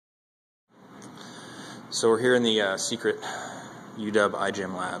So we're here in the secret UW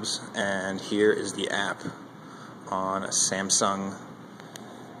iGym labs, and here is the app on a Samsung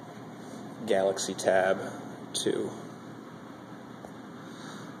Galaxy Tab 2.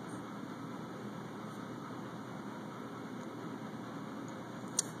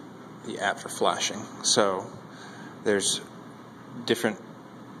 The app for flashing. So there's different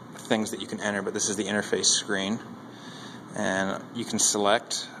things that you can enter, but this is the interface screen, and you can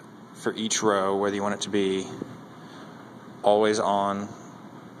select for each row whether you want it to be always on,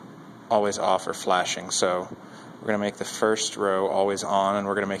 always off, or flashing. So we're going to make the first row always on, and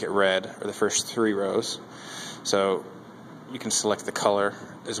we're going to make it red, or the first 3 rows. So you can select the color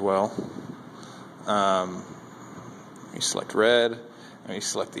as well. You select red, and you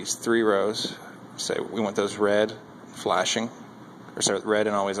select these 3 rows. Say we want those red, flashing, or sorry, red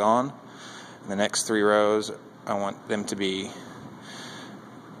and always on. And the next 3 rows, I want them to be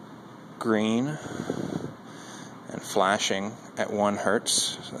green and flashing at 1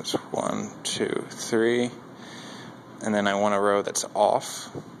 hertz. So that's 1, 2, 3. And then I want a row that's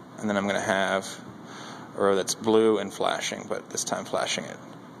off, and then I'm going to have a row that's blue and flashing, but this time flashing at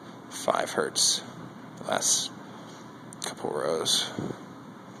 5 hertz. The last couple rows.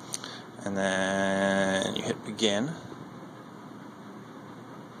 And then you hit begin,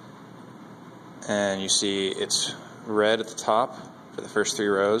 and you see it's red at the top for the first 3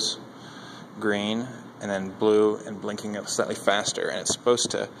 rows, green, and then blue and blinking up slightly faster. And it's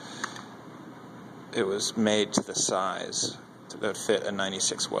supposed to, it was made to the size that would fit a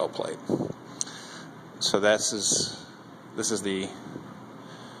 96 well plate. So this is the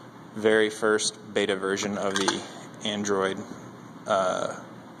very first beta version of the Android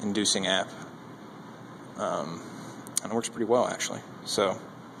inducing app, and it works pretty well actually. So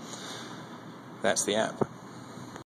that's the app.